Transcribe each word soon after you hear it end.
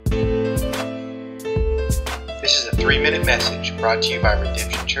This is a 3-minute message brought to you by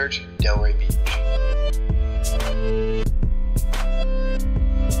Redemption Church, Delray Beach.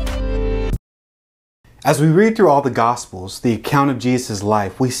 As we read through all the Gospels, the account of Jesus'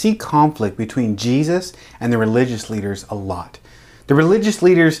 life, we see conflict between Jesus and the religious leaders a lot. The religious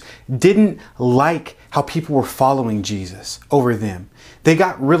leaders didn't like how people were following Jesus over them. They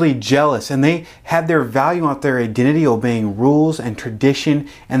got really jealous and they had their value out their identity obeying rules and tradition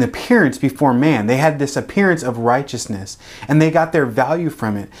and appearance before man. They had this appearance of righteousness and they got their value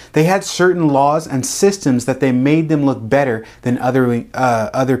from it. They had certain laws and systems that they made them look better than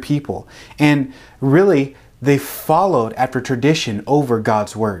other people. And really, they followed after tradition over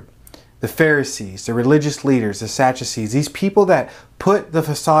God's word. The Pharisees, the religious leaders, the Sadducees, these people that put the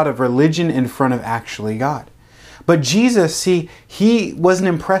facade of religion in front of actually God. But Jesus, see, he wasn't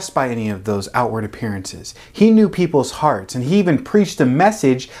impressed by any of those outward appearances. He knew people's hearts, and he even preached a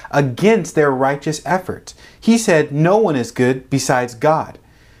message against their righteous efforts. He said, no one is good besides God.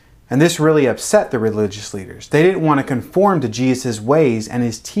 And this really upset the religious leaders. They didn't want to conform to Jesus' ways and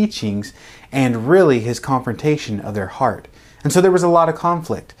his teachings and really his confrontation of their heart. And so there was a lot of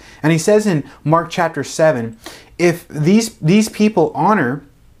conflict. And he says in Mark chapter 7, if these people honor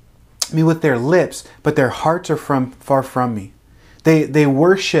me with their lips, but their hearts are far from me. They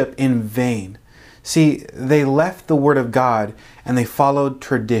worship in vain. See, they left the word of God and they followed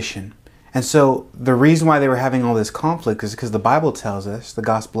tradition. And so the reason why they were having all this conflict is because the Bible tells us, the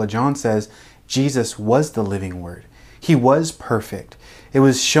Gospel of John says, Jesus was the living word. He was perfect. It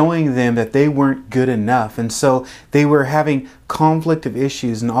was showing them that they weren't good enough. And so they were having conflict of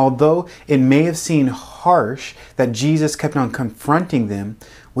issues. And although it may have seemed harsh that Jesus kept on confronting them,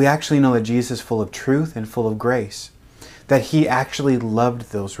 we actually know that Jesus is full of truth and full of grace. That he actually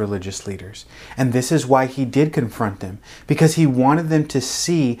loved those religious leaders. And this is why he did confront them. Because he wanted them to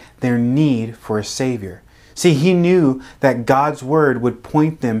see their need for a Savior. See, he knew that God's word would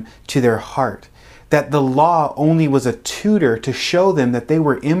point them to their heart. That the law only was a tutor to show them that they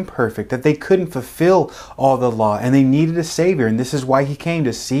were imperfect, that they couldn't fulfill all the law, and they needed a Savior. And this is why he came,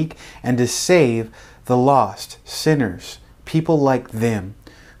 to seek and to save the lost, sinners, people like them,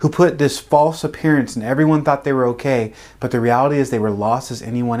 who put this false appearance and everyone thought they were okay, but the reality is they were lost as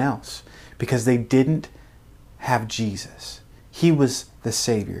anyone else because they didn't have Jesus. He was the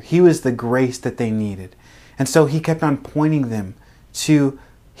Savior. He was the grace that they needed. And so he kept on pointing them to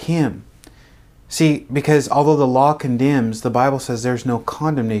him. See, because although the law condemns, the Bible says there's no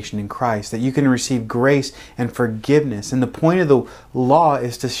condemnation in Christ, that you can receive grace and forgiveness. And the point of the law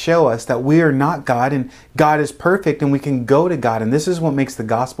is to show us that we are not God and God is perfect and we can go to God. And this is what makes the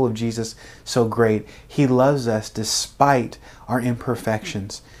gospel of Jesus so great. He loves us despite our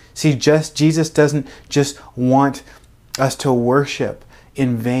imperfections. See, Jesus doesn't just want us to worship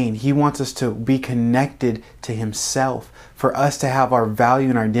in vain. He wants us to be connected to himself, for us to have our value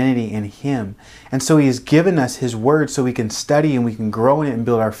and our identity in him. And so he has given us his word so we can study and we can grow in it and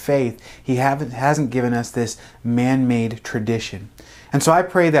build our faith. He hasn't given us this man-made tradition. And so I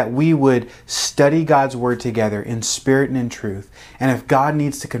pray that we would study God's word together in spirit and in truth. And if God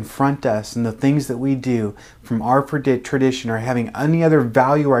needs to confront us in the things that we do from our tradition or having any other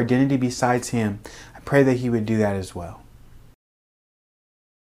value or identity besides him, I pray that he would do that as well.